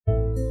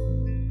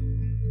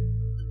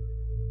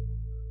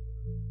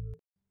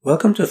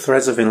Welcome to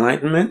Threads of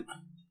Enlightenment,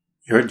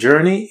 your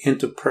journey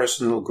into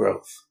personal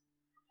growth.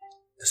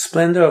 The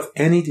splendor of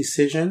any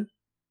decision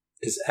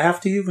is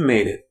after you've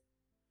made it.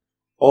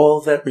 All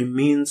that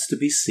remains to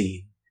be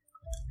seen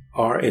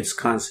are its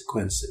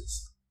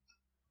consequences.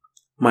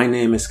 My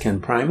name is Sheldon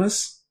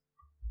Primus.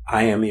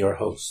 I am your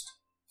host.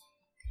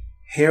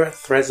 Here at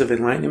Threads of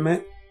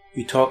Enlightenment,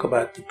 we talk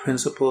about the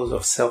principles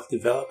of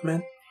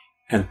self-development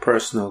and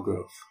personal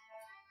growth.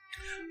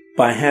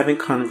 By having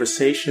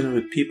conversation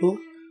with people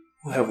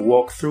who have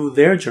walked through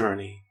their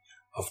journey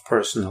of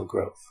personal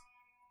growth.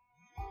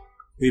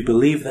 We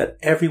believe that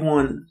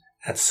everyone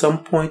at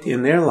some point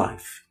in their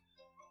life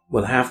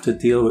will have to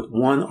deal with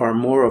one or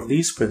more of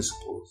these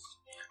principles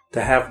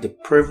to have the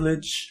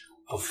privilege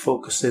of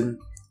focusing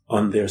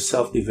on their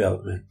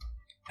self-development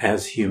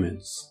as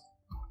humans.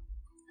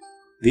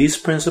 These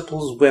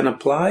principles, when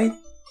applied,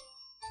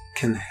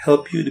 can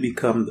help you to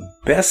become the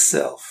best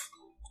self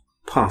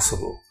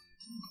possible.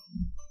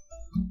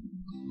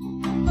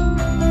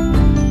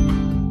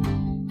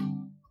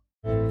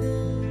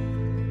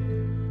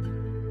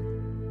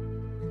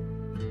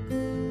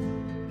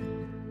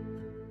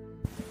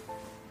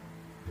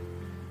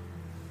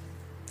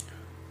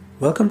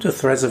 Welcome to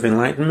Threads of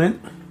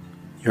Enlightenment,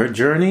 your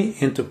journey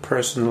into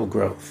personal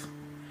growth.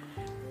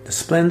 The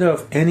splendor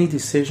of any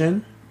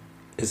decision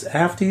is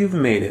after you've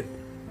made it.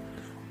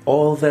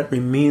 All that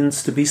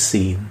remains to be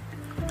seen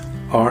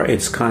are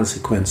its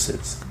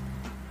consequences.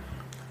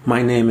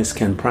 My name is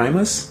Sheldon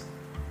Primus.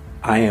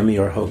 I am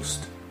your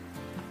host.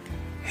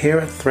 Here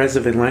at Threads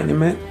of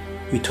Enlightenment,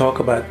 we talk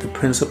about the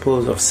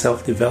principles of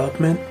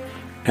self-development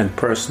and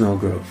personal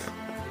growth.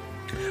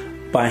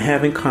 By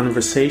having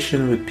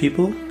conversation with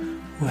people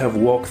who have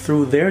walked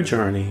through their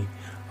journey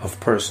of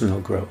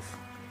personal growth.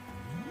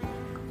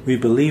 We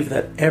believe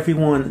that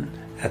everyone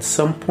at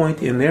some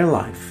point in their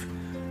life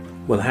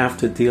will have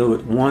to deal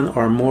with one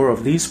or more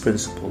of these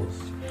principles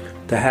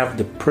to have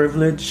the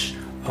privilege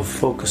of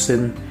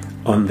focusing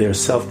on their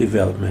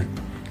self-development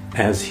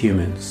as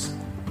humans.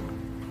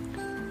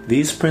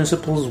 These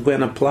principles,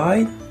 when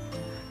applied,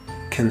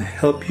 can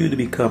help you to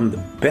become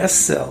the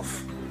best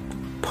self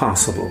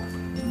possible.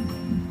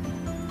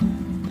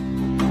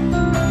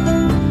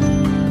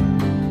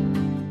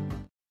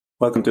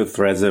 Welcome to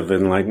Threads of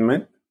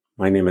Enlightenment.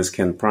 My name is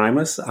Sheldon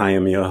Primus. I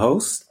am your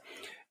host.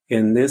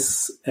 In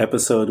this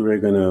episode,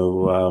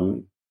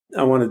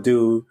 I want to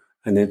do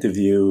an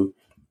interview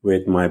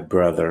with my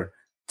brother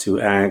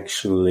to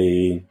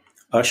actually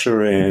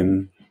usher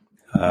in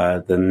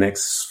the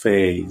next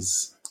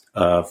phase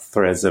of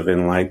Threads of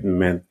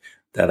Enlightenment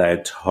that I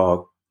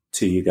talked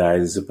to you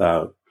guys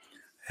about.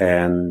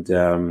 And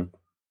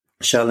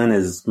Sheldon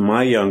is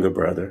my younger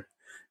brother.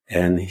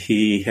 And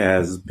he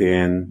has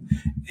been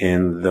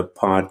in the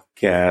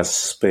podcast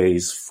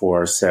space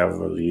for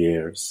several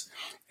years.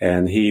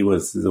 And he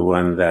was the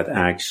one that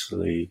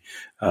actually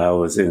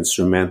was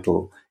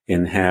instrumental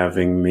in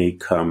having me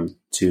come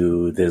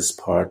to this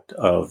part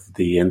of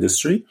the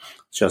industry,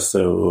 just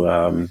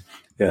to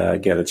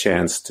get a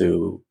chance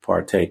to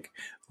partake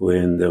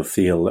in the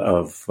field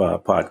of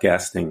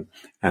podcasting.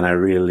 And I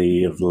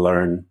really have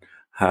learned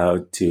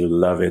how to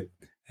love it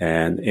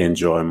and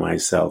enjoy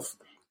myself.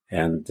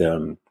 And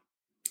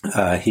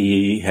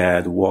he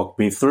had walked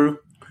me through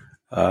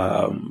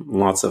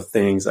lots of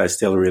things. I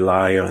still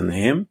rely on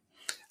him.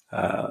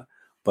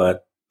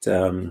 But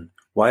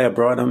why I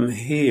brought him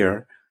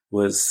here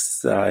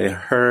was I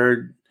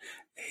heard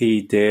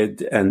he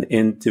did an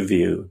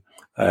interview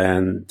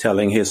and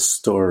telling his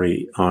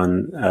story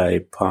on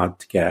a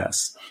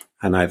podcast.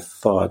 And I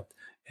thought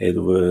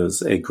it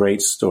was a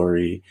great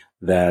story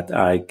that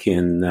I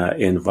can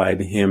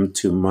invite him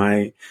to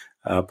my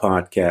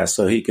podcast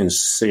so he can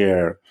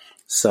share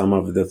some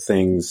of the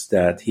things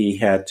that he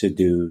had to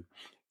do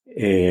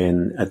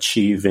in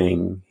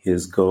achieving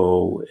his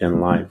goal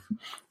in life.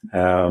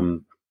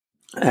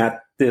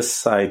 At this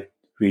site,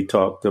 we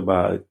talked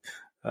about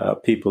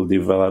people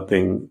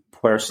developing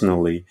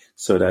personally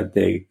so that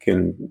they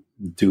can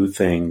do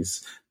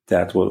things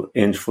that will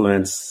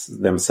influence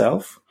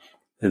themselves,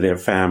 their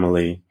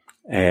family,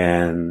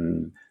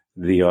 and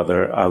the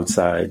other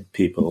outside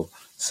people.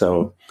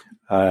 So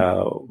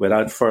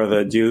without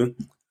further ado,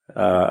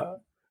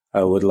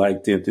 I would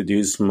like to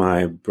introduce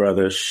my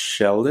brother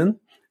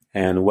Sheldon,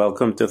 and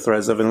welcome to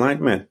Threads of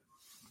Enlightenment.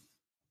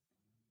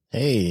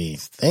 Hey,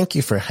 thank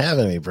you for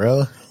having me,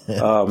 bro.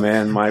 Oh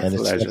man, my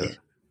pleasure.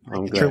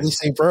 I'm glad. Truly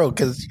say bro,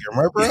 because you're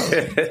my bro.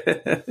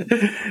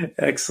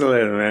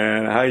 Excellent,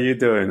 man. How you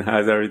doing?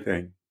 How's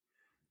everything?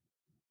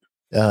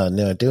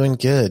 No, doing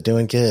good.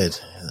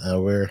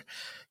 We're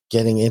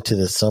getting into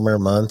the summer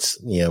months.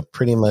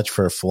 Pretty much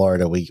for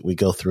Florida, we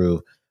go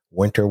through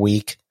winter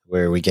week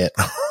where we get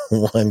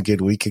one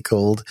good week of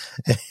cold,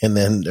 and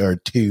then or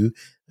two,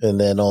 and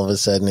then all of a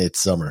sudden it's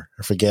summer.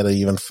 Forget it,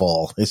 even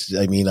fall.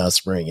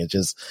 Spring.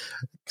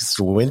 It's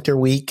winter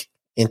week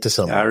into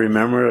summer. I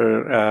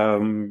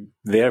remember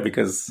there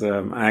because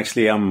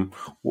actually I'm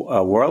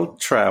a world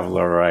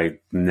traveler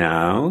right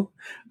now,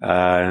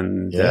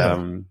 and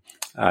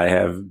I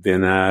have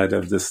been out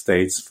of the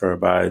States for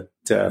about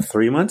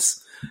 3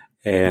 months.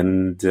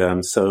 And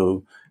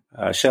so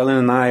Sheldon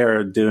and I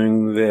are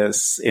doing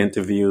this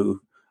interview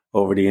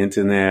over the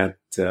internet,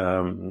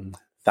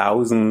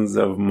 thousands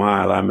of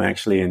miles. I'm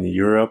actually in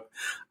Europe.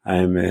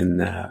 I'm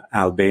in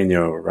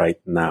Albania right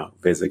now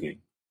visiting.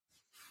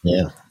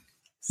 Yeah.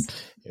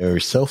 You're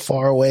so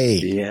far away,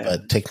 Yeah.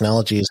 but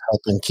technology is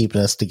helping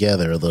keeping us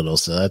together a little.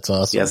 So that's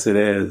awesome. Yes, it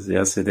is.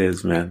 Yes, it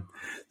is, man.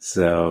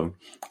 So,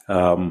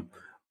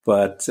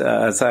 but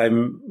as I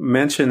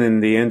mentioned in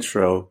the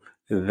intro,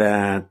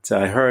 that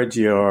I heard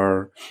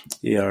your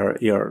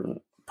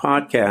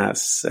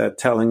podcast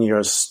telling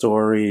your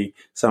story.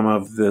 Some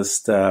of the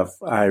stuff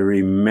I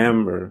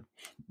remember,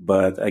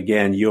 but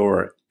again,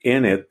 you're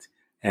in it,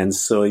 and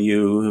so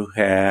you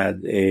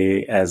had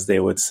as they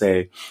would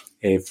say,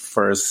 a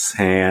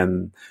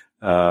first-hand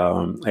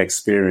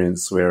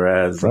experience,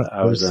 whereas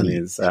I was on the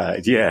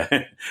inside. Yeah.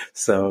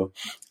 So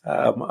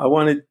I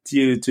wanted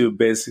you to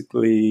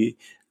basically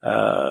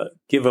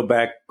give a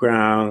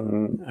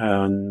background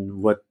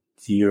on what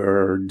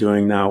you're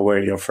doing now,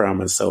 where you're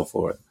from, and so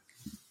forth.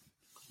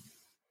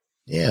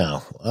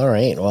 Yeah. All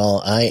right.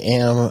 Well, I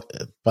am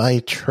by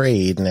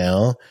trade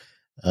now.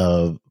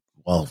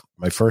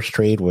 My first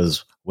trade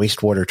was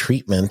wastewater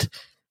treatment,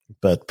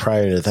 but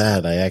prior to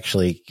that, I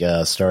actually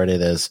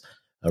started as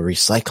a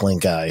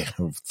recycling guy,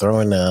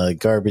 throwing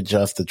garbage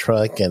off the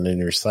truck and in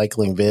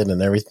recycling bin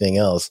and everything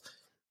else.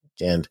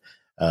 And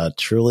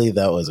truly,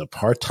 that was a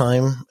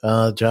part-time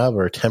job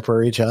or a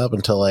temporary job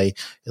until I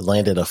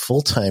landed a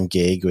full-time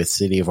gig with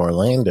City of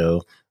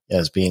Orlando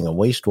as being a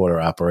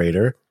wastewater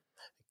operator.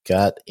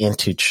 Got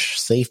into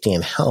safety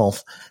and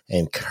health,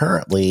 and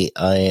currently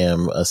I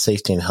am a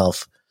safety and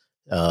health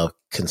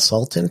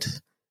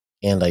consultant,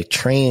 and I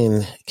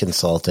train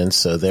consultants.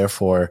 So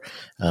therefore,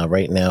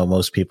 right now,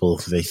 most people,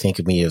 they think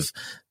of me as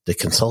the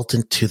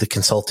consultant to the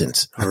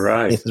consultants. All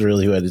right. It's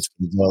really what it's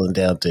boiling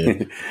down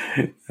to.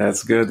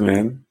 That's good,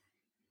 man.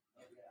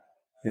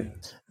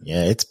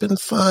 Yeah, it's been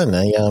fun.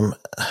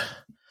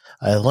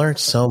 I learned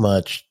so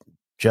much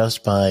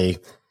just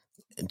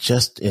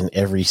in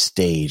every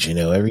stage,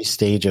 every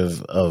stage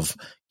of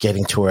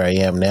getting to where I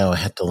am now. I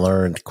had to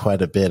learn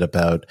quite a bit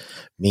about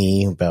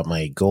me, about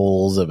my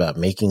goals, about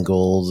making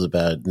goals,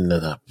 about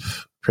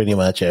pretty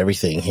much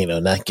everything,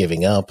 not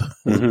giving up,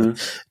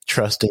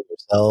 trusting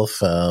yourself,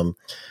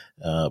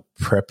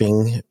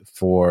 prepping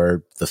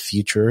for the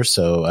future.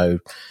 So I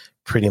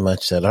pretty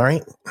much said, all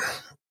right,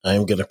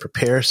 I'm going to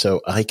prepare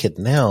so I could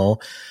now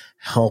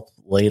help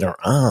later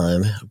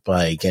on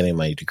by getting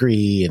my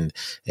degree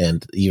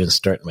and even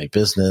starting my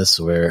business,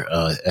 where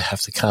I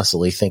have to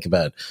constantly think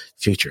about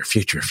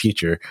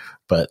future,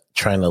 but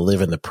trying to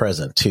live in the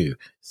present too.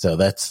 So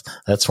that's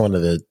one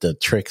of the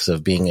tricks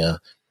of being a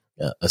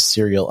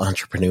serial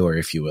entrepreneur,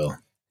 if you will.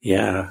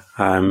 Yeah,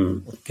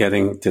 I'm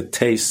getting to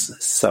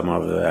taste some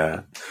of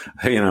that,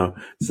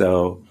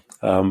 so,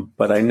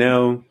 but I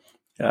know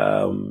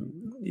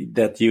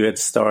that you had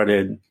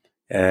started,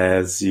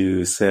 as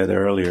you said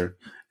earlier,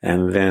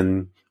 and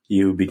then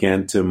you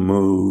began to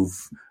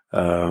move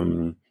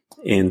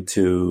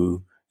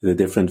into the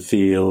different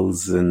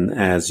fields. And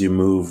as you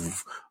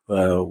move,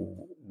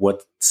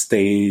 what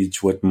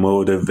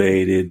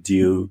motivated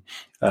you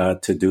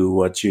to do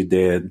what you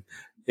did?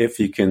 If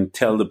you can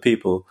tell the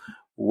people,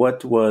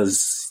 what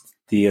was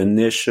the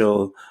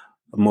initial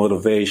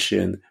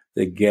motivation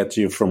to get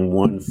you from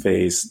one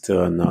phase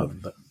to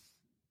another?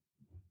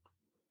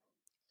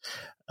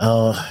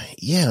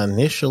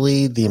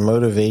 Initially the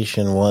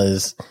motivation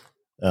was,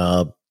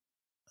 I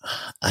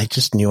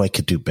just knew I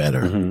could do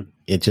better. Mm-hmm.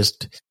 It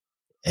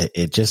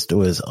just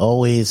was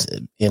always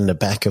in the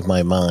back of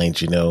my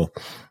mind,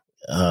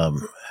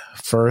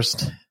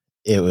 first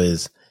it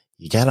was,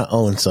 you got to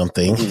own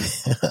something,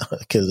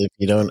 because if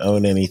you don't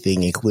own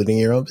anything, including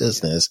your own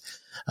business,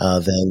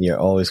 then you're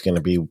always going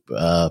to be,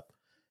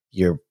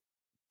 you're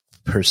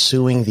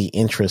pursuing the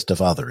interest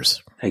of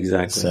others.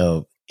 Exactly.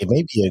 So it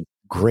may be a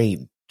great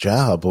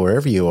job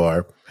wherever you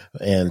are,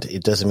 and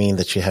it doesn't mean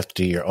that you have to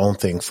do your own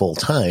thing full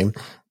time.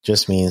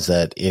 Just means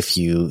that if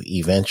you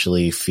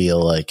eventually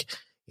feel like,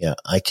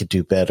 I could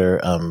do better,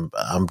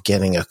 I'm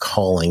getting a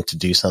calling to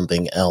do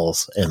something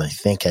else, and I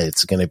think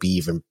it's going to be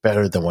even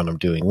better than what I'm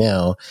doing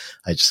now.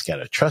 I just got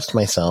to trust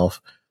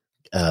myself.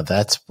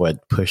 That's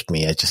what pushed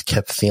me. I just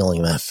kept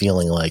feeling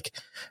like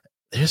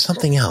there's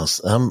something else.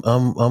 I'm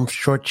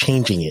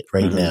shortchanging it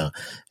right now.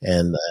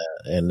 And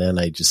then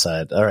I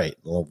decided, all right,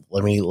 well,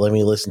 let me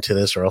listen to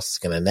this, or else it's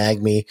going to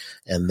nag me.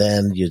 And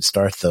then you'd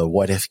start the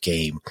what if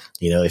game.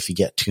 If you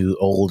get too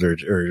old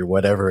or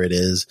whatever it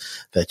is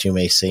that you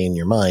may say in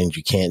your mind,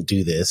 you can't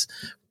do this.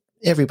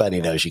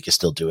 Everybody knows you can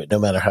still do it, no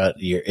matter how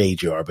your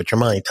age you are, but your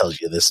mind tells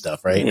you this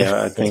stuff, right?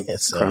 Yeah, I think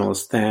Colonel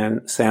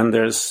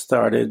Sanders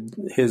started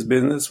his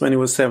business when he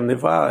was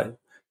 75.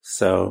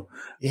 So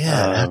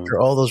after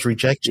all those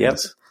rejections, yep,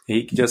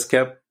 he just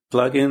kept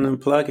plugging and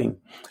plugging.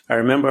 I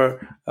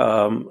remember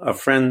a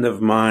friend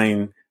of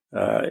mine.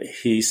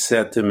 He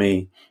said to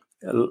me,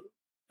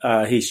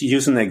 he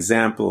used an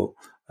example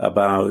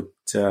about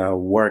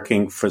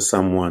working for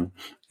someone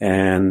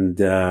and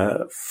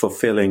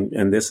fulfilling.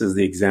 And this is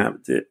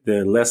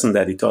the lesson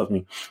that he taught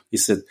me. He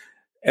said,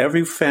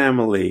 every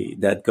family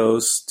that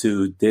goes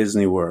to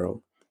Disney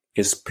World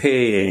is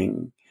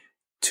paying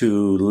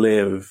to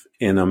live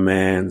in a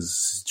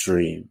man's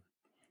dream.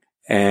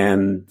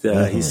 And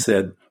he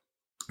said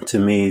to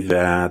me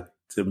that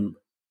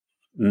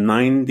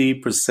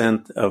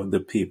 90% of the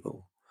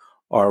people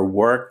are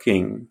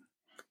working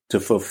to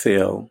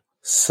fulfill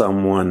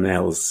someone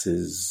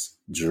else's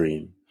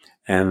dream.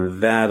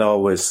 And that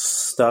always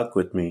stuck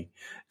with me.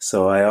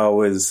 So I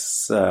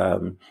always,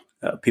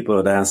 people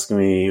would ask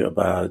me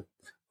about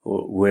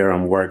where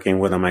I'm working,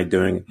 what am I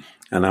doing?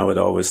 And I would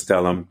always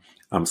tell them,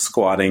 I'm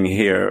squatting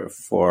here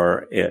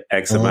for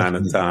X amount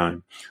of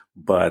time,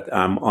 but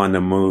I'm on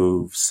the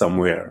move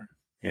somewhere,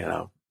 you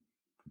know.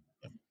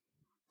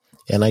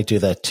 And I do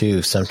that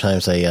too.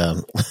 Sometimes I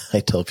I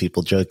tell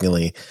people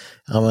jokingly,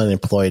 I'm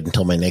unemployed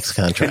until my next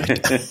contract.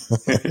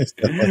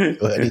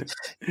 Unemployed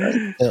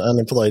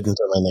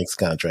until my next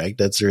contract.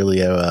 That's really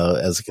how,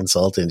 as a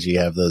consultant, you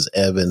have those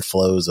ebb and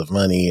flows of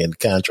money and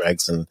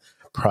contracts and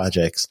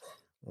projects.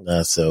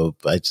 So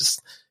I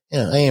just,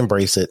 I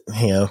embrace it.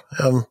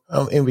 I'm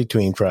in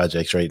between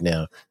projects right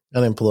now,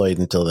 unemployed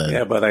until then.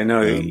 Yeah, but I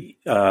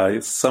know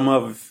some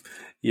of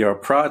your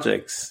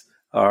projects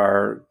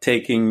are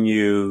taking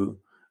you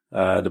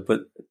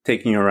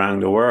taking you around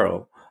the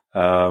world.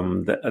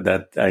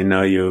 That I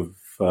know you've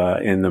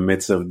in the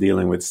midst of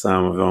dealing with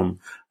some of them.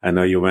 I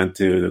know you went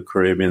to the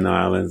Caribbean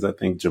islands, I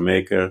think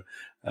Jamaica,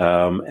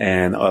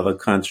 and other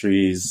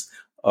countries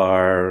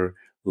are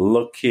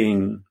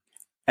looking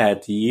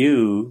at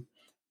you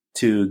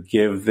to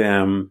give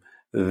them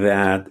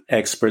that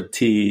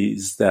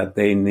expertise that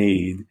they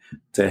need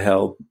to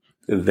help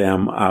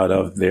them out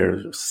of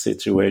their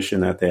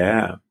situation that they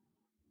have.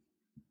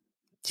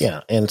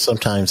 Yeah, and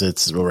sometimes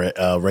it's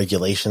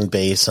regulation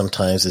based.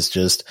 Sometimes it's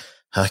just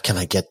how can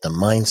I get the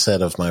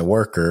mindset of my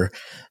worker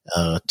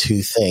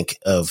to think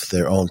of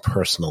their own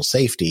personal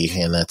safety,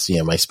 and that's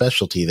my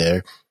specialty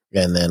there.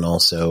 And then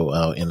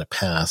also in the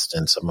past,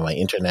 and some of my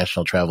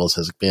international travels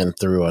has been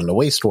through on the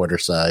wastewater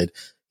side,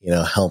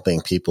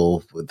 helping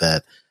people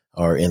that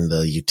are in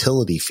the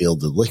utility field,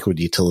 the liquid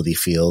utility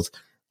field,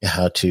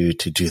 how to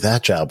do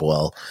that job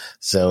well.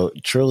 So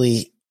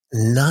truly,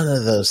 none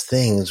of those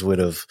things would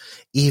have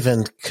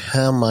even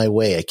come my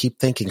way. I keep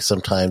thinking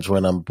sometimes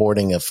when I'm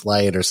boarding a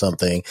flight or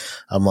something,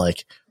 I'm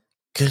like,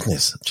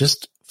 goodness,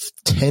 just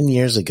 10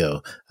 years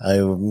ago,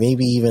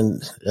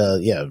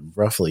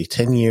 roughly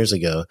 10 years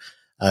ago,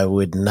 I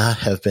would not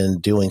have been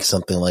doing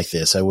something like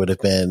this. I would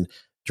have been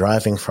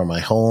driving from my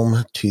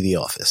home to the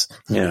office.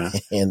 Yeah.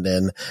 And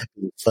then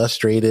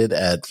frustrated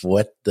at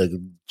what the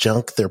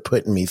junk they're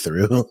putting me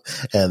through,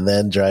 and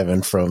then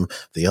driving from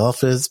the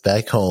office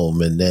back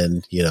home, and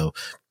then,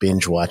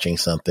 binge watching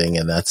something.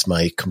 And that's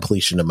my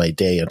completion of my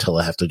day until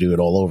I have to do it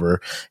all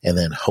over, and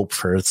then hope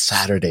for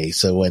Saturday.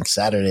 So when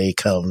Saturday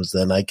comes,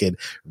 then I could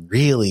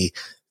really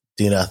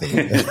do nothing.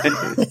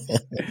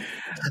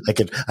 I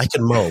could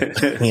mope,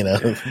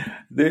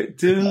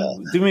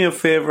 Do me a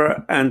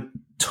favor and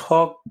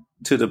talk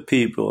to the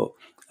people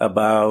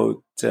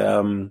about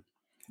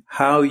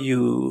how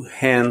you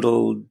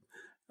handled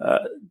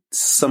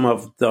some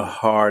of the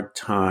hard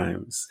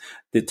times,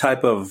 the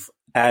type of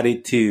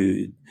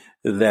attitude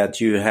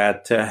that you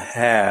had to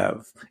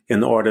have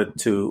in order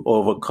to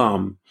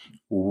overcome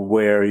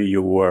where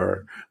you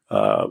were.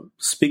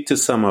 Speak to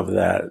some of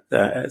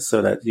that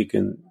so that you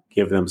can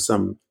give them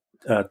some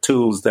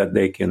tools that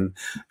they can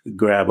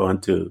grab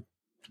onto.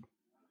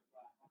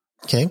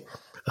 Okay.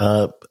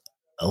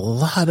 A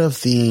lot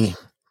of the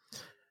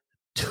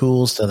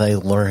tools that I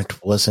learned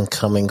wasn't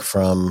coming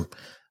from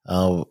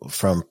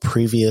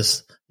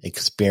previous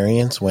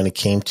experience when it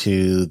came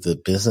to the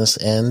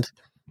business end,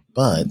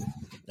 but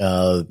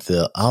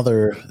the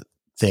other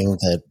thing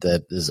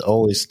that is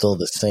always still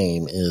the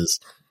same is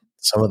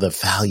some of the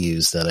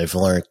values that I've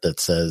learned that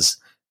says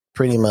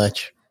pretty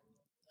much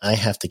I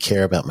have to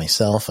care about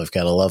myself. I've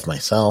got to love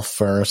myself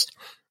first,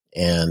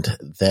 and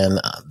then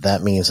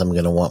that means I'm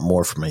going to want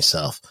more for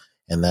myself.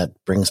 And that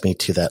brings me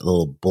to that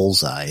little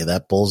bullseye,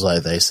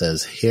 that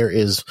says, here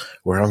is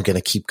where I'm going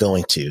to keep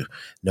going to.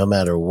 No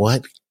matter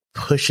what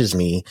pushes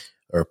me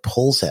or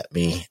pulls at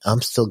me,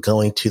 I'm still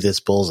going to this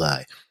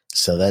bullseye.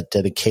 So that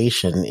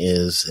dedication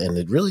is, and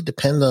it really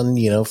depends on,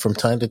 from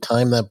time to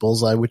time, that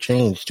bullseye would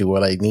change to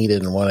what I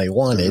needed and what I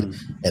wanted.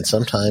 Mm-hmm. And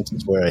sometimes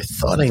it's where I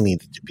thought I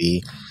needed to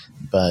be.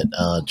 But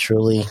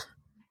truly,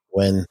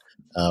 when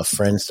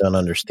friends don't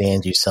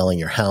understand you selling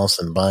your house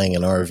and buying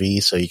an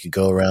RV so you could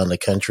go around the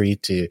country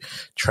to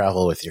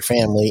travel with your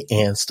family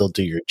and still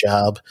do your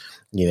job,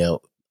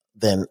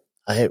 then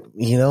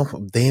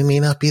they may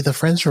not be the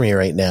friends for me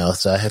right now.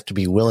 So I have to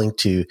be willing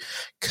to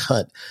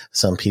cut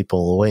some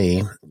people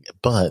away,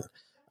 but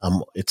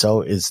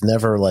it's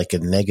never like a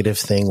negative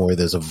thing where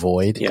there's a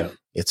void. Yeah.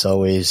 It's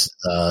always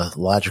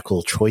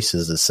logical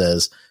choices that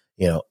says,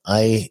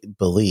 I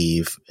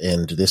believe,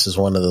 and this is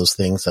one of those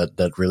things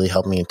that really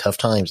helped me in tough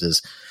times,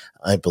 is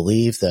I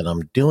believe that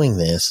I'm doing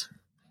this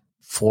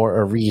for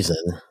a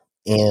reason.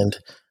 And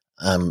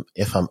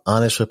if I'm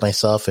honest with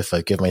myself, if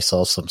I give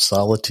myself some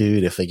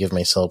solitude, if I give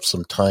myself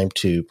some time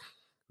to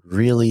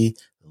really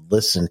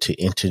listen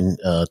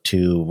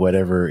to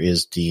whatever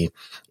is the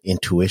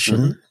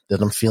intuition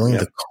that I'm feeling,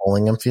 the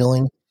calling I'm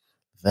feeling,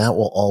 that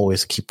will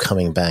always keep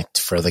coming back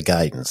for the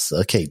guidance.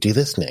 Okay, do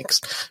this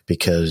next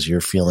because you're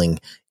feeling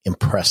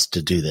impressed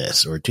to do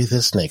this, or do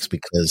this next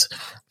because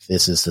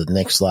this is the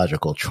next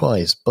logical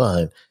choice,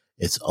 but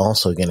it's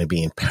also going to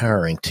be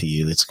empowering to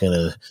you. It's going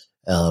to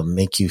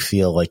make you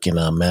feel like in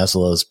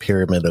Maslow's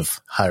pyramid of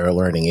higher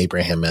learning,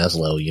 Abraham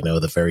Maslow,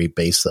 the very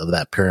base of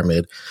that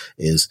pyramid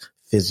is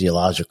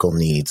physiological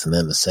needs. And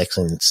then the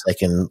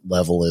second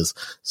level is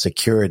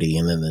security.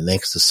 And then the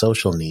next is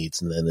social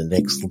needs. And then the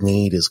next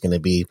need is going to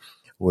be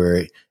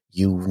where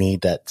you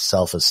need that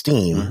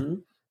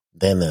self-esteem.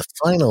 Then the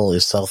final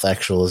is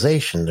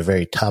self-actualization, the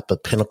very top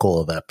of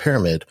pinnacle of that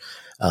pyramid.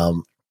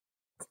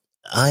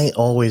 I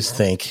always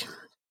think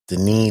the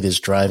need is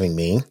driving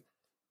me,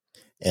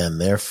 and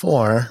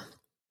therefore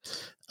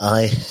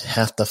I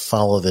have to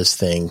follow this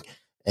thing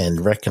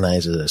and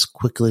recognize it as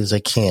quickly as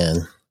I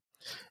can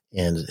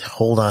and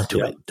hold on to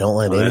it. Don't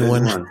let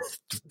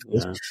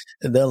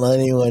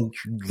anyone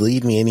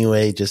lead me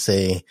anyway. Just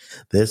say,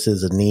 this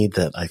is a need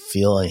that I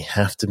feel I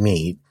have to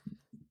meet,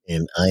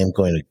 and I am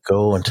going to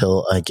go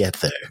until I get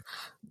there.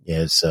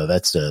 Yeah, so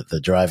that's the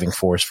driving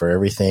force for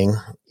everything,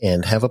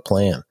 and have a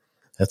plan.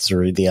 That's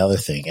the other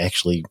thing.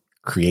 Actually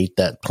create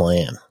that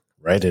plan.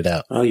 Write it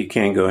out. Well, you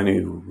can't go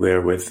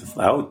anywhere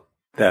without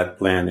that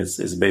plan.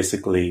 It's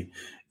basically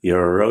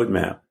your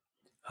roadmap.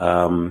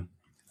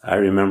 I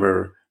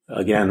remember,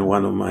 again,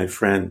 one of my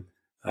friend,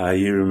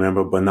 you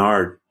remember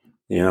Bernard.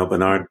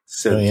 Bernard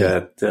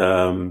said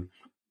that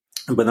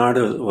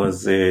Bernard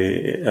was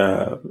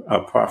a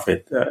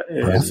prophet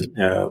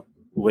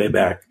way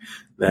back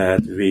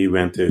that we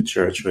went to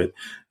church with.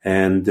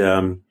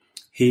 And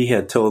he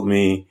had told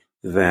me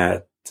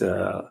that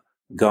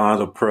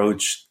God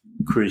approached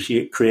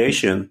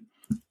creation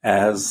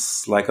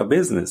as like a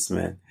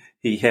businessman.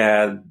 He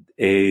had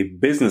a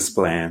business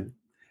plan,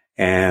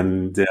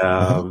 and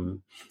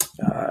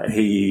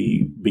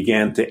he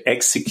began to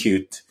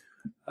execute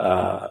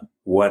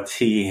what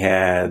he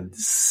had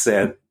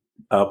set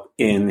up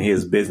in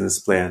his business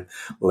plan.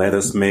 Let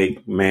us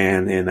make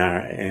man in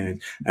our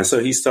image. And so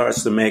he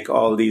starts to make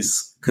all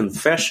these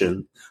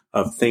confession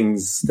of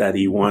things that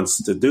he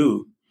wants to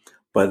do.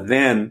 But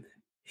then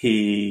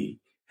he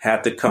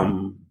had to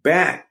come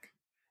back.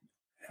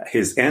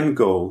 His end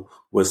goal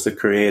was to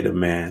create a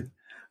man,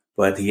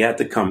 but he had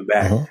to come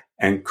back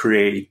and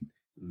create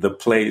the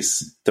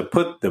place to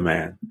put the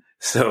man.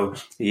 So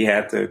he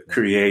had to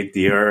create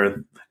the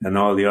earth and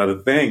all the other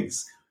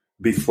things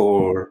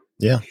before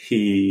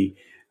he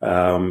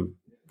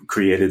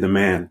created the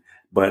man.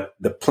 But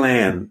the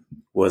plan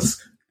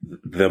was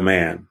the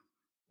man,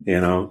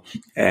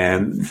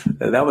 and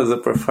that was a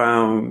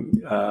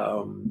profound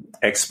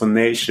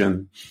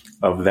explanation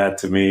of that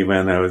to me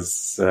when I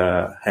was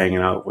hanging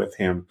out with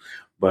him.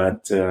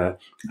 But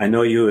I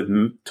know you had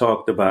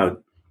talked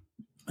about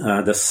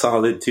the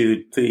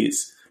solitude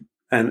piece,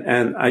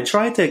 and I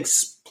try to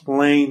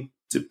explain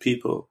to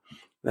people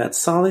that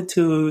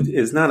solitude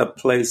is not a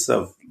place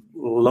of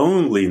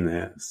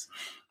loneliness.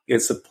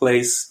 It's a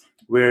place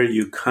where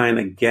you kind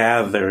of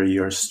gather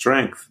your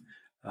strength.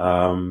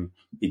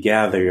 You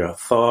gather your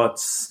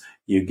thoughts.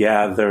 You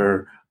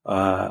gather,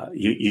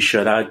 you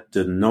shut out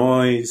the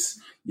noise.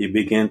 You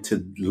begin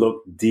to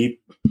look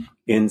deep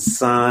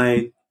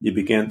inside. You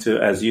begin to,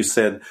 as you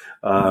said,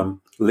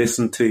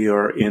 listen to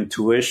your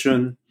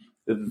intuition.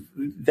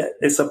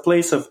 It's a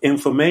place of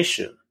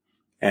information.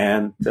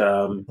 And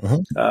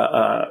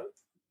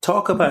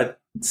talk about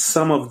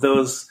some of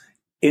those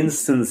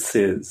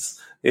instances,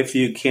 if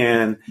you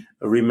can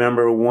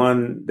remember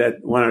one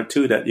or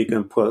two that you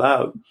can pull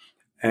out,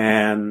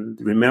 and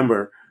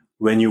remember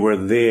when you were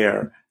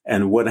there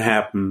and what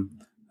happened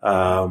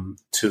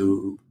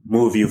to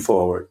move you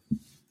forward.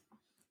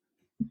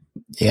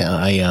 Yeah,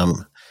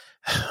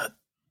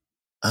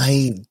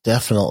 I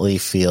definitely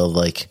feel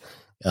like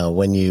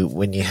when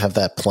you have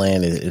that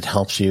plan, it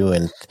helps you,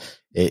 and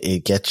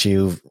it gets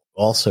you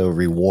also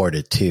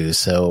rewarded too.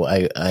 So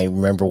I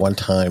remember one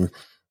time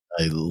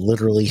I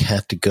literally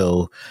had to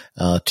go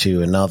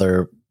to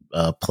another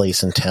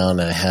place in town.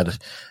 And I had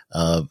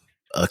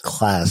a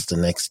class the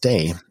next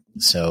day.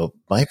 So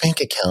my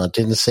bank account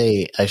didn't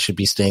say I should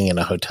be staying in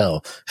a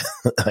hotel.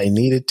 I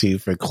needed to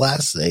for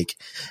class sake.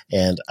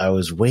 And I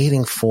was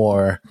waiting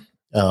for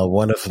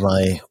one of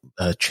my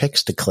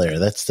checks to clear.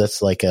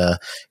 That's like the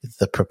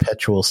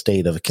perpetual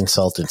state of a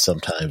consultant.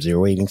 Sometimes you're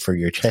waiting for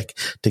your check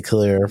to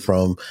clear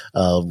from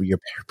your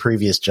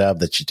previous job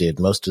that you did.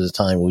 Most of the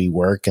time we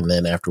work, and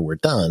then after we're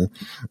done,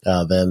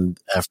 then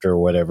after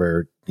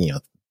whatever,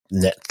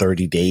 net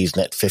 30 days,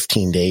 net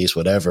 15 days,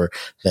 whatever,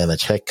 then a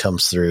check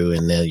comes through,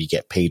 and then you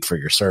get paid for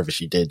your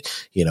service you did,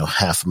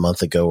 half a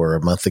month ago or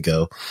a month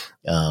ago.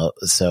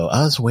 So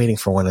I was waiting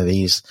for one of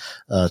these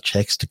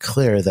checks to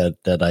clear that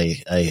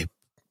I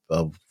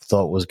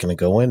thought was going to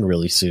go in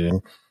really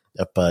soon.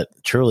 But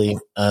truly,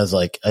 I was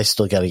like, I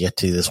still got to get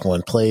to this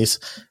one place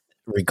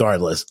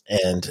regardless,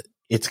 and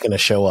it's going to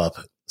show up.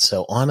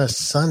 So on a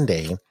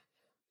Sunday,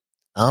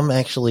 I'm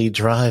actually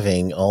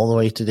driving all the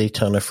way to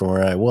Daytona from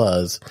where I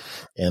was,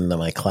 and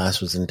my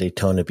class was in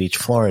Daytona Beach,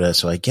 Florida.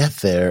 So I get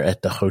there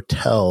at the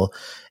hotel,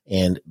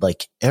 and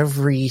like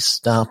every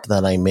stop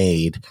that I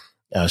made,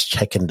 I was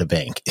checking the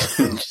bank,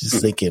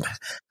 just thinking,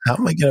 how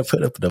am I going to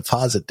put up a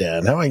deposit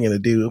down? How am I going to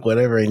do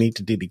whatever I need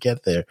to do to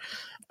get there?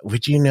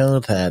 Would you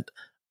know that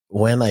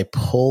when I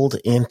pulled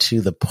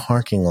into the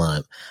parking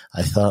lot,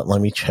 I thought,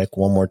 let me check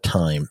one more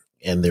time.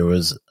 And there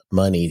was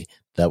money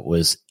that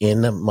was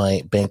in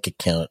my bank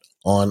account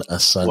on a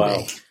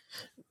Sunday.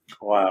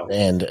 Wow.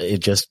 And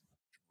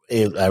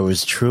I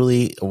was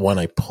truly, when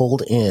I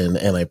pulled in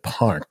and I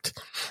parked,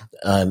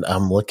 and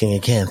I'm looking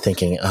again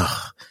thinking,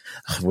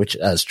 which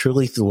as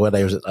truly what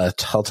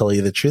I'll tell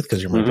you the truth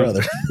because you're my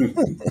brother.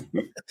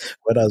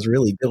 What I was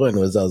really doing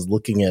was I was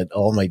looking at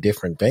all my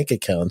different bank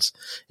accounts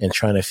and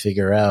trying to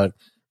figure out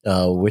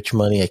which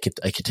money I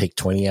could take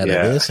 20 out of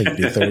this, I could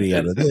do 30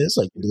 out of this,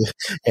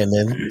 and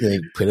then they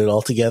put it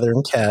all together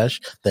in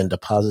cash, then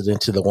deposit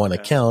into the one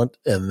account,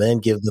 and then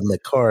give them the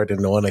card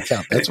in the one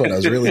account. That's what I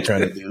was really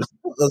trying to do.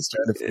 I was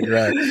trying to figure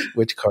out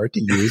which card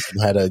to use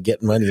and how to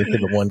get money into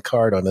the one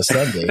card on a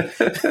Sunday.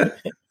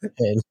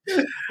 And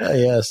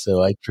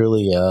so I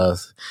truly,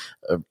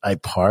 I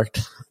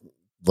parked,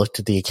 looked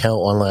at the account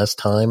one last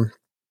time,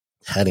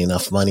 had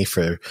enough money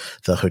for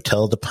the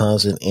hotel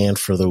deposit and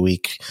for the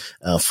week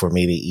for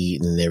me to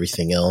eat and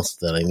everything else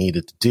that I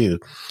needed to do.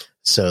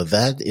 So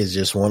that is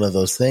just one of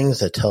those things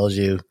that tells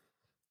you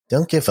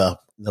don't give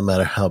up no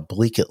matter how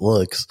bleak it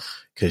looks,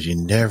 because you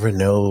never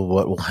know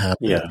what will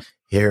happen. Yeah.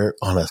 Here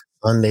on a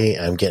Sunday,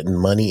 I'm getting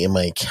money in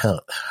my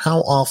account.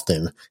 How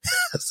often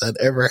has that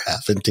ever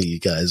happened to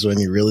you guys when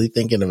you're really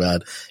thinking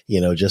about,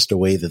 just the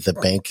way that the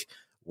bank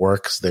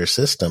works their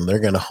system? They're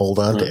going to hold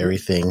on to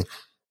everything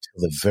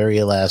the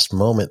very last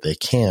moment they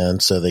can,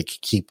 so they can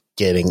keep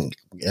getting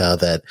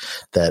the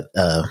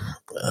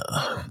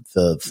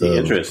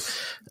interest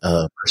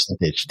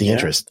percentage, the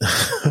interest.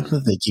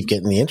 They keep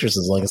getting the interest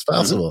as long as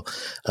possible.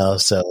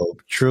 So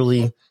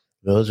truly,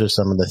 those are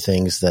some of the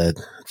things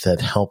that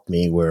helped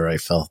me, where I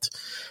felt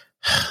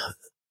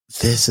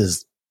this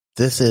is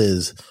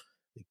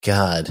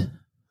God,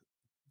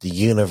 the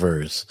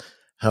universe,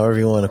 however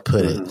you want to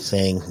put it,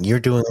 saying you're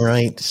doing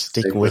right,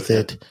 stick with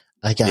it.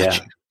 I got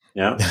you.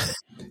 Yeah.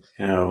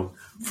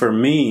 For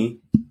me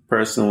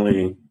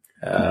personally,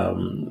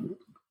 I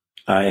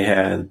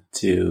had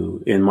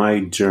to, in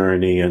my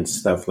journey and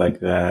stuff like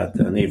that,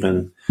 and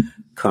even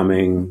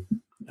coming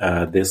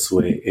this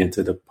way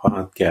into the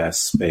podcast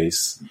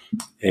space,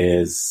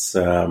 is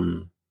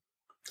I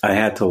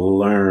had to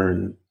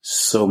learn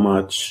so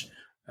much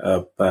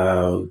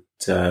about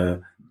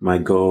my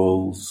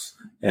goals,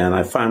 and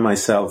I find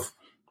myself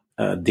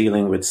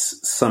dealing with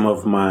some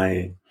of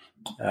my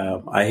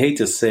I hate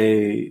to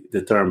say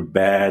the term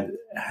bad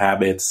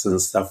habits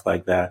and stuff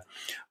like that,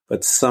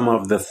 but some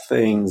of the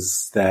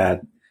things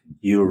that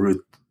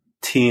you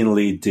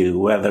routinely do,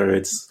 whether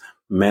it's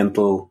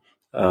mental,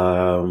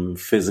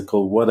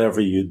 physical,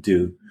 whatever you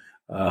do,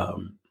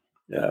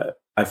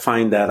 I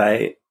find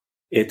that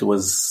it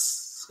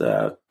was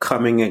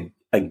coming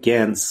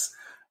against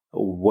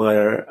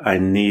where I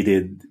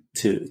needed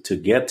to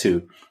get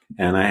to,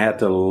 and I had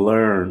to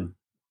learn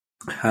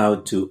how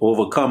to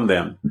overcome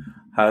them,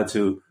 how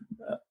to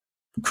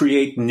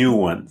create new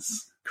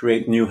ones,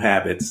 create new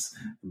habits.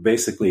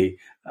 Basically,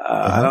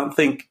 I don't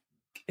think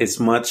it's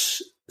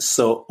much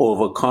so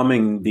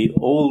overcoming the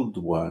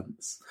old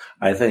ones.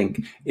 I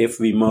think if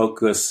we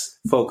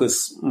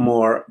focus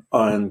more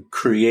on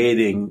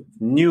creating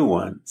new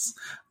ones,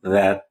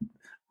 that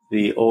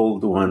the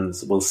old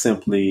ones will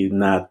simply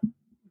not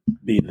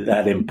be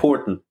that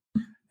important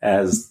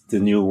as the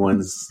new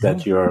ones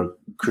that you're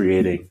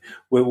creating.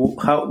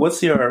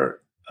 What's your,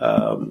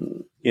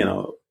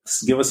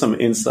 give us some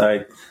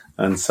insight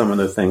on some of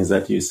the things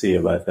that you see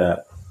about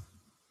that.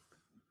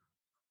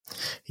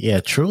 Yeah,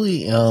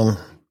 truly,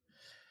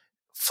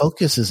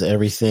 focus is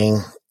everything.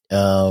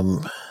 I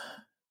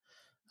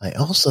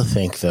also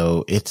think,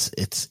 though,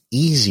 it's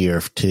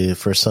easier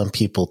for some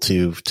people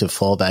to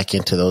fall back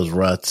into those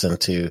ruts, and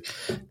to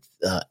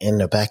in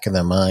the back of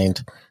their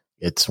mind,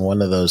 it's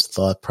one of those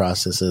thought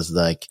processes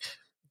like,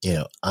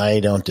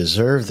 I don't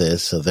deserve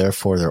this, so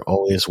therefore they're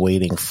always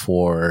waiting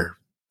for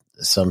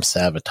some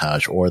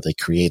sabotage, or they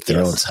create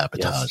their own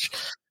sabotage.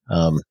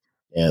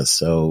 And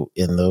so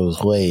in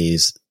those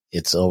ways,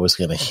 it's always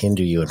going to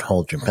hinder you and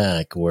hold you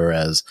back.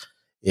 Whereas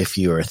if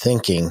you are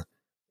thinking,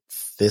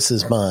 this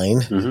is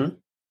mine,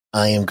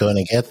 I am going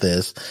to get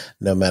this,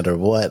 no matter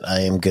what,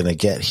 I am going to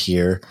get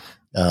here,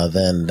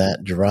 then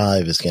that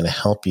drive is going to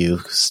help you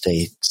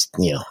stick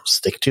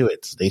to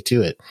it, stay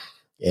to it.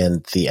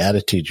 And the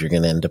attitude you're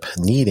going to end up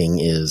needing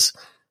is,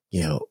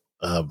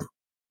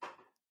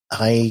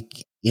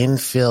 in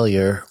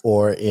failure,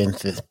 or in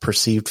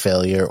perceived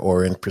failure,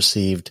 or in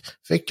perceived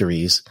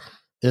victories,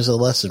 there's a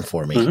lesson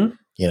for me.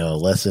 A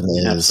lesson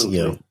is,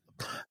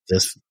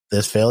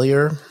 this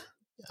failure,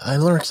 I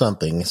learned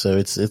something. So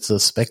it's a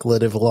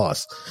speculative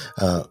loss.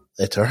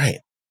 It's all right.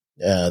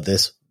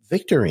 This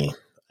victory,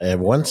 I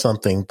won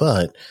something,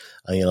 but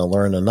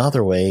learn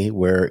another way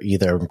where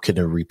either I'm going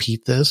to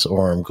repeat this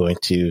or I'm going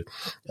to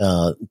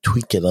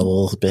tweak it a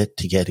little bit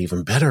to get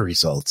even better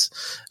results.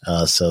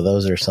 So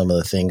those are some of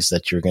the things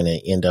that you're going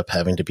to end up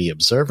having to be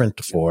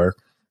observant for,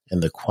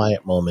 and the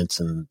quiet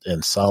moments and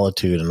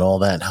solitude and all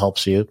that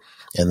helps you.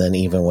 And then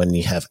even when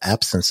you have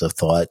absence of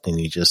thought and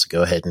you just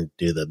go ahead and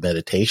do the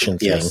meditation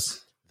thing,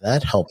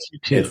 that helps you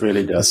too. It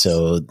really does.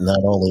 So not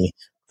only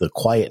the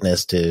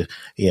quietness to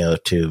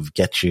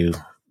get you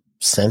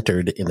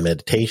centered in the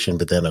meditation,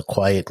 but then a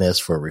quietness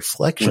for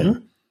reflection.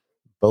 Mm-hmm.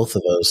 Both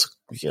of those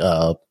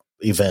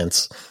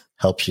events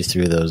helps you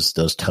through those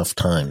tough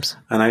times.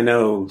 And I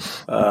know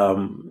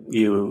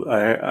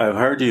I've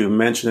heard you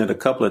mention it a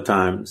couple of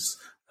times,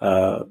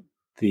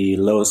 the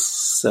low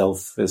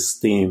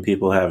self-esteem,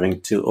 people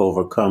having to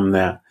overcome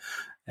that.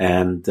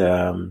 And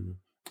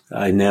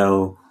I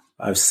know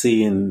I've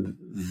seen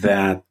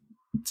that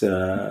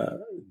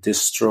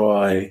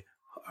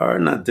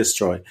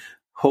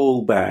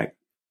hold back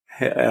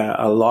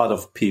a lot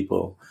of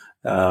people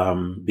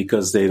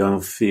because they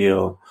don't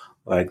feel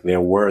like they're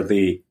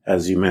worthy,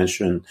 as you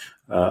mentioned,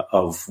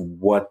 of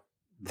what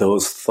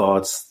those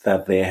thoughts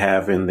that they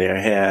have in their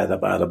head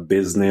about a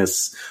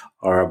business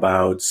or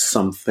about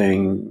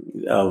something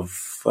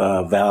of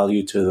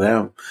value to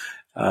them.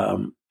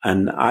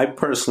 And I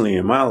personally,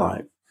 in my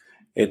life,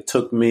 it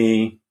took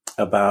me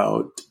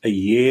about a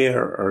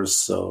year or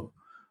so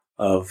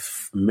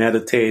of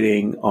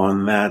meditating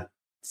on that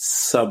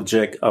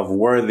subject of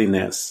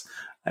worthiness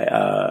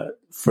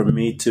for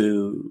me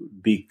to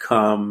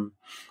become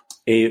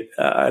I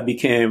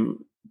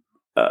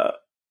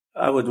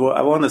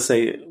want to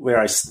say where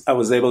I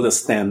was able to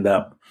stand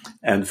up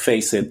and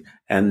face it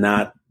and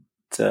not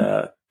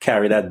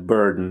carry that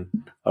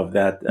burden of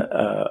that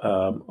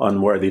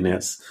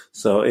unworthiness.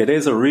 So it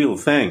is a real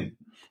thing.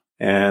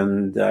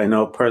 And I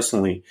know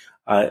personally,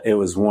 it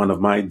was one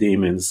of my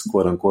demons,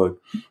 quote unquote,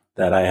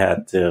 that I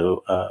had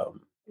to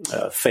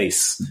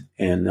face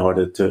in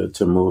order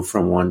to move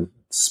from one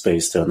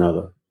space to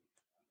another.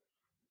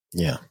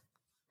 Yeah.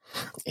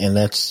 And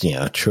that's,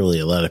 truly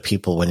a lot of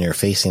people, when you're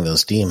facing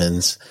those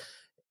demons,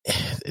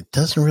 it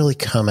doesn't really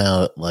come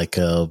out like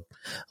a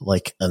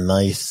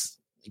nice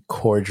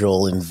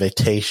cordial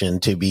invitation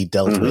to be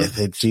dealt with.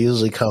 It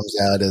usually comes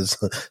out as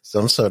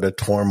some sort of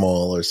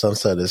turmoil or some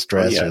sort of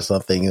stress or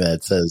something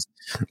that says,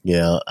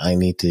 I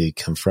need to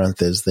confront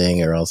this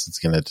thing or else it's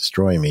going to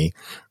destroy me.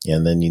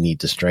 And then you need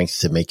the strength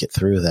to make it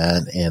through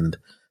that. And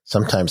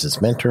sometimes it's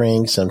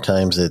mentoring.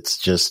 Sometimes it's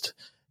just,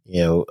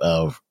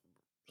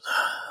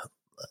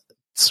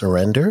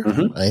 surrender,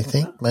 I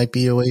think might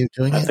be a way of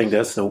doing it. I think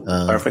that's the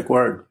perfect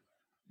word.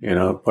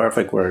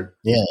 Perfect word.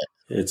 Yeah.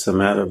 It's a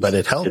matter of, but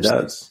it helps. It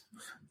does.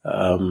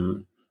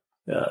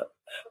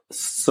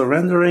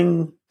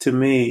 Surrendering to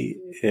me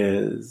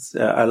is,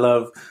 I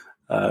love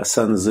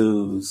Sun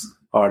Tzu's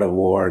Art of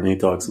War, and he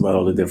talks about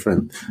all the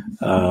different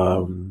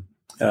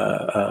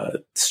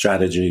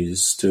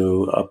strategies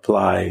to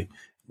apply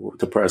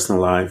to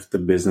personal life, to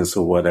business,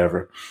 or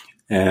whatever.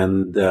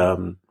 And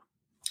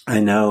I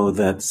know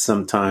that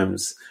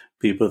sometimes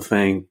people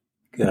think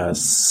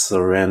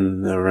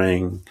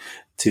surrendering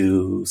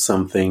to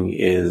something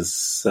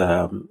is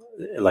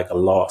like a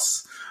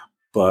loss.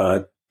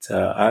 But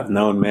I've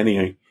known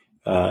many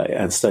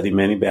and studied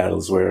many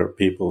battles where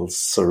people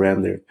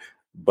surrendered,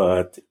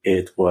 but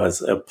it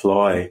was a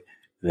ploy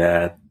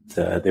that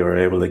they were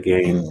able to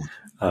gain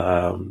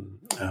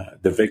the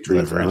victory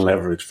and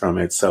leverage from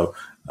it. So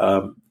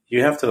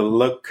you have to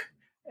look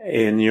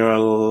in your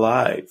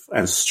life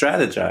and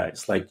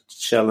strategize, like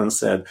Sheldon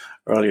said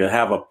earlier,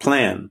 have a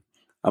plan.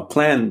 A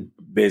plan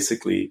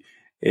basically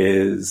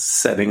is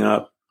setting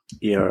up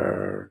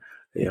your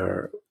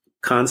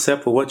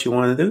concept for what you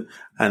want to do,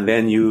 and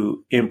then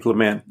you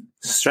implement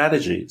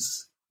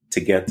strategies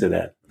to get to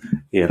that,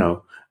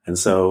 And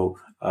so,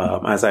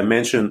 as I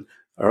mentioned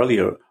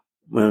earlier,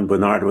 when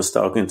Bernard was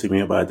talking to me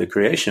about the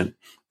creation,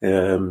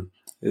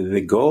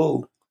 the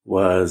goal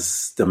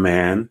was the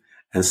man,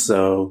 and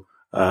so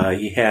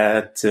he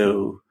had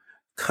to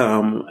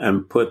come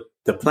and put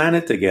the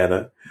planet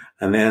together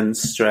and then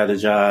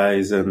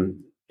strategize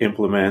and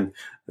implement.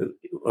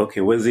 Okay,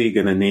 what is he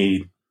going to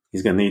need?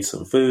 He's going to need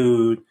some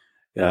food.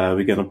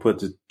 We're going to put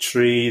the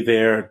tree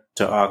there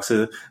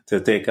to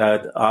take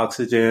out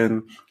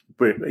oxygen,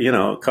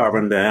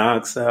 carbon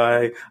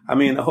dioxide. I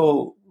mean, the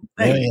whole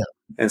thing. Yeah.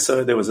 And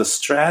so there was a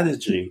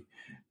strategy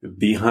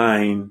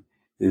behind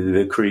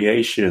the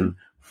creation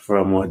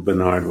from what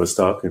Bernard was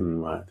talking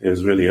about. It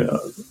was really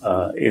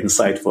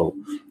insightful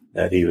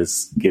that he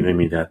was giving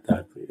me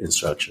that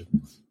instruction.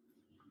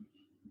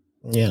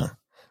 Yeah.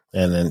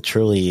 And then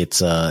truly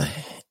it's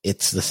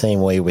the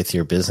same way with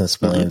your business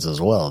plans as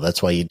well.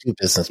 That's why you do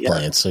business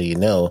plans. So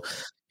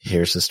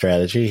here's the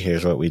strategy,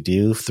 here's what we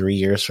do 3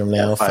 years from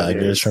now,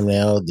 5 years from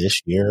now,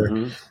 this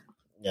year.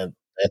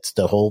 That's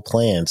the whole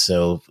plan.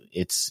 So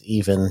it's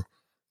even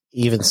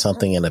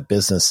something in a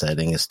business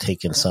setting is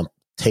taking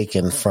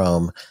taken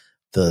from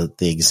the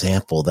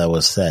example that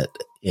was set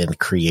in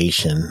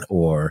creation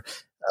or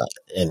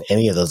in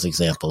any of those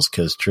examples,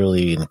 because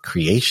truly in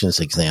creation's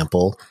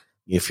example,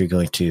 if you're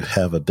going to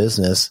have a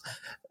business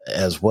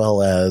as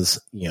well as,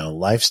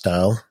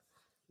 lifestyle,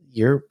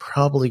 you're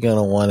probably going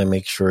to want to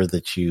make sure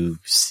that you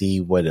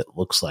see what it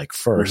looks like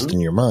first in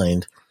your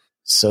mind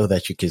so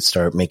that you can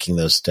start making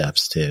those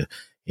steps to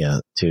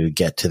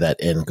get to that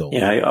end goal.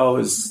 Yeah, I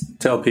always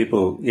tell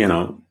people,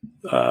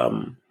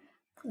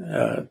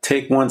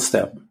 take one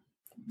step.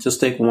 Just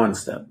take one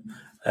step.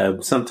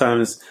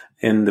 Sometimes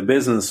in the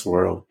business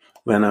world,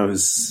 when I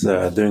was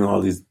doing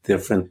all these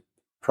different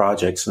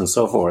projects and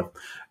so forth,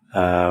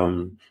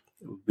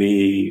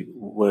 we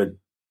would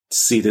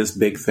see this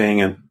big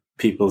thing and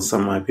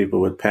some of my people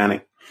would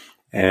panic.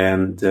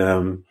 And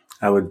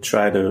I would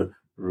try to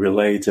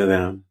relay to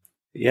them,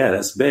 yeah,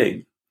 that's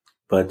big,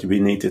 but we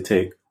need to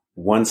take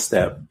one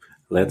step.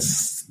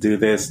 Let's do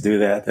this, do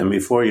that. And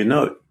before you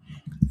know it,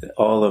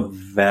 all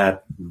of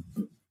that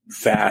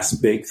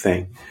vast, big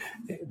thing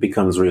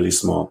becomes really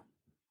small.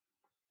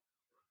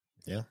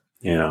 Yeah.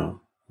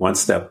 One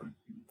step.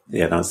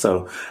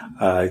 So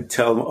I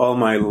tell all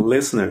my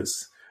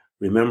listeners,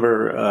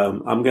 remember,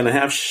 I'm going to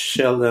have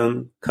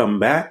Sheldon come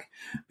back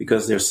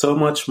because there's so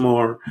much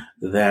more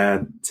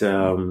that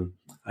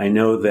I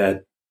know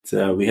that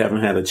we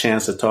haven't had a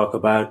chance to talk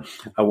about.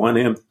 I want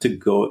him to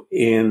go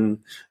in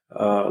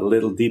a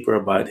little deeper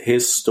about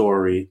his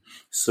story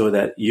so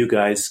that you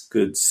guys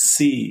could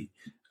see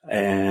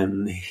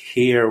and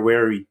hear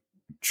where he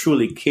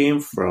truly came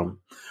from,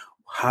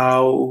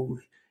 how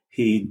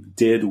he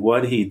did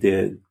what he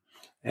did,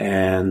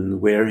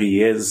 and where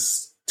he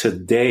is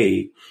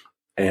today,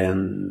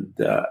 and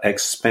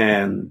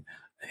expand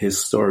his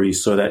story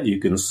so that you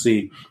can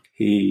see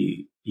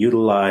he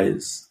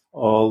utilized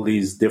all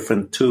these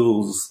different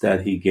tools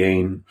that he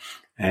gained.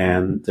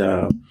 And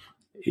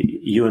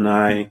you and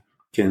I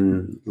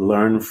can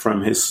learn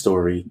from his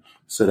story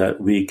so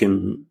that we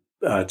can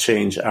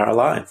change our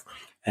life.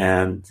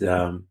 And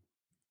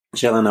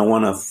Sheldon, I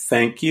want to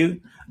thank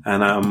you,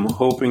 and I'm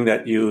hoping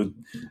that you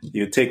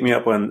take me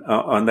up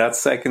on that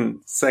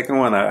second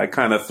one. I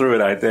kind of threw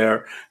it out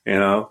there,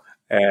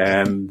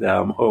 and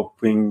I'm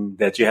hoping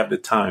that you have the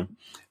time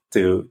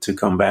to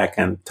come back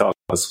and talk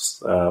to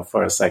us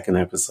for a second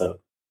episode.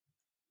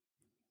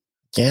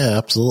 Yeah,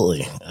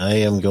 absolutely. I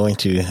am going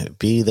to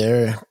be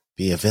there,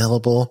 be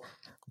available,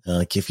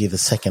 give you the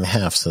second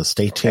half. So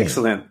stay tuned.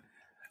 Excellent.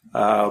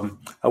 I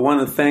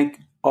want to thank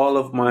all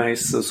of my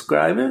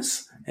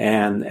subscribers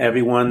and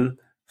everyone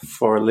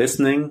for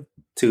listening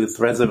to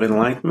Threads of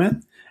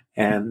Enlightenment.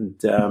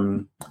 And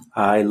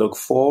I look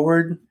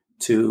forward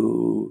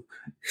to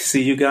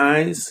see you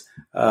guys.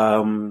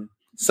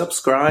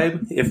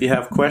 Subscribe if you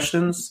have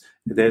questions.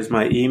 There's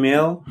my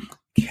email,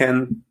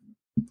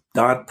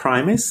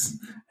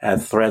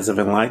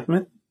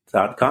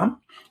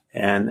 ken.primus@threadsoфenlightenment.com,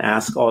 and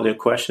ask all your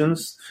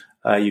questions.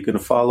 You can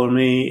follow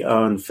me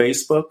on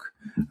Facebook.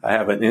 I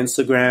have an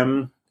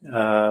Instagram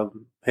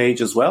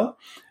page as well.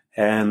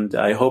 And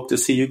I hope to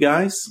see you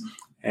guys.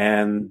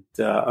 And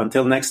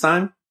until next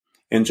time,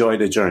 enjoy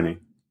the journey.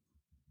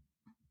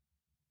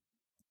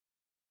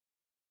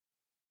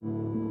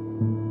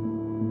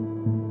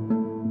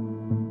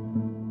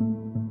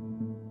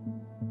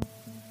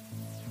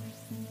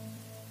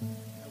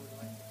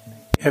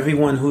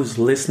 Everyone who's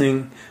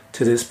listening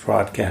to this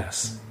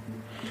podcast,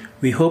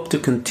 we hope to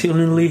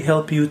continually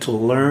help you to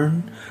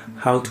learn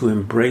how to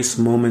embrace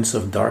moments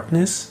of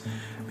darkness,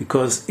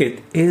 because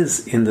it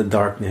is in the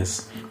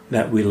darkness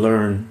that we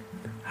learn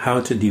how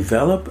to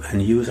develop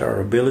and use our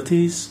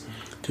abilities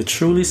to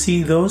truly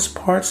see those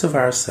parts of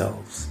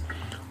ourselves,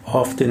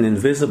 often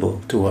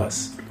invisible to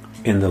us,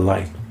 in the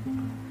light.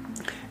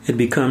 It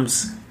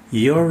becomes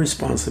your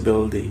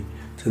responsibility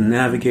to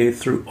navigate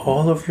through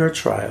all of your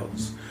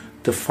trials,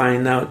 to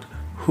find out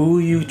who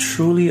you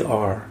truly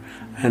are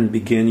and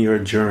begin your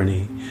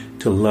journey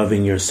to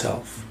loving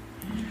yourself,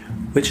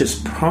 which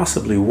is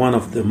possibly one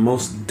of the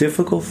most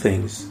difficult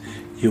things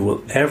you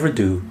will ever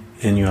do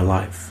in your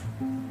life.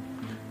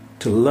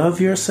 To love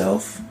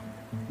yourself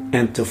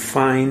and to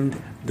find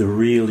the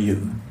real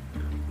you.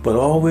 But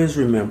always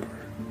remember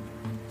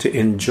to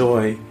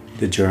enjoy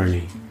the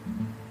journey.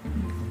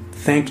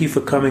 Thank you for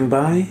coming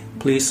by.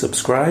 Please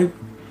subscribe.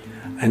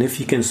 And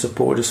if you can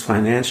support us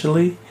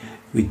financially,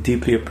 we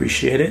deeply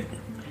appreciate it.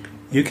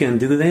 You can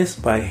do this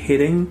by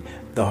hitting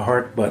the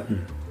heart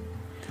button.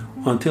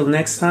 Until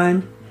next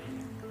time,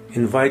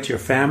 invite your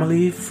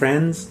family,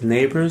 friends,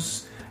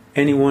 neighbors,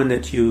 anyone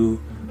that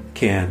you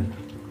can.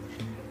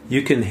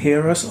 You can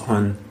hear us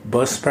on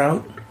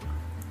Buzzsprout,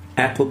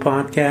 Apple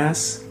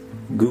Podcasts,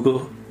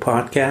 Google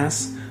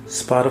Podcasts,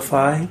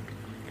 Spotify,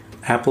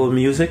 Apple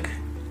Music,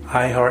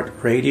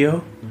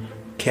 iHeartRadio,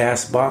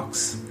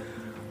 Castbox,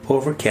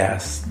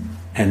 Overcast,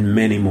 and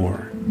many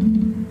more.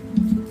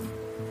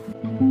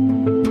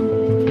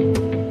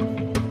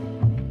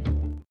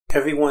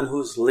 Everyone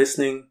who's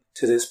listening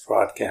to this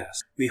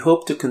broadcast. We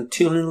hope to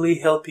continually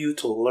help you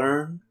to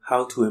learn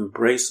how to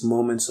embrace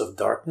moments of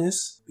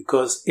darkness,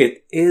 because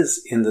it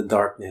is in the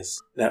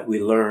darkness that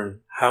we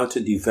learn how to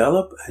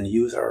develop and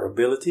use our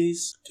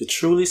abilities to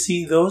truly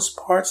see those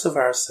parts of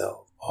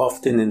ourselves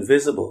often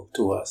invisible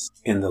to us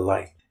in the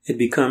light. It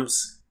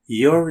becomes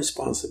your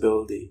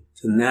responsibility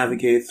to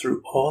navigate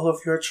through all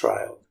of your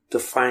trials, to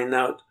find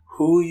out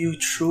who you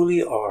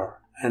truly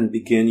are and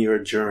begin your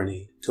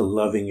journey to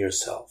loving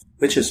yourself,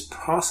 which is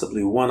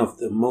possibly one of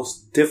the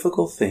most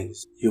difficult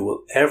things you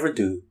will ever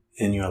do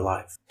in your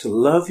life. To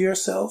love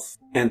yourself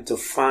and to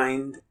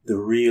find the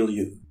real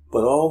you.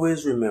 But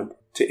always remember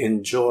to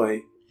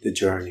enjoy the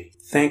journey.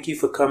 Thank you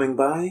for coming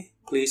by.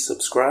 Please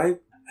subscribe.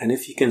 And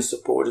if you can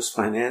support us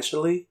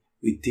financially,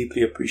 we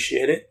deeply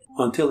appreciate it.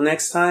 Until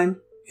next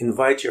time,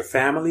 invite your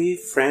family,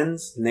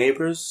 friends,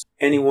 neighbors,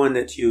 anyone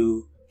that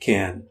you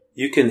can.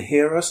 You can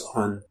hear us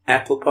on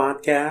Apple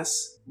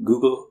Podcasts,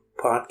 Google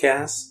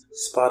Podcasts,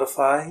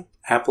 Spotify,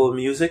 Apple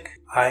Music,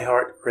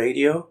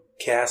 iHeartRadio,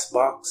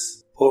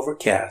 Castbox,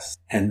 Overcast,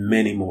 and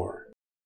many more.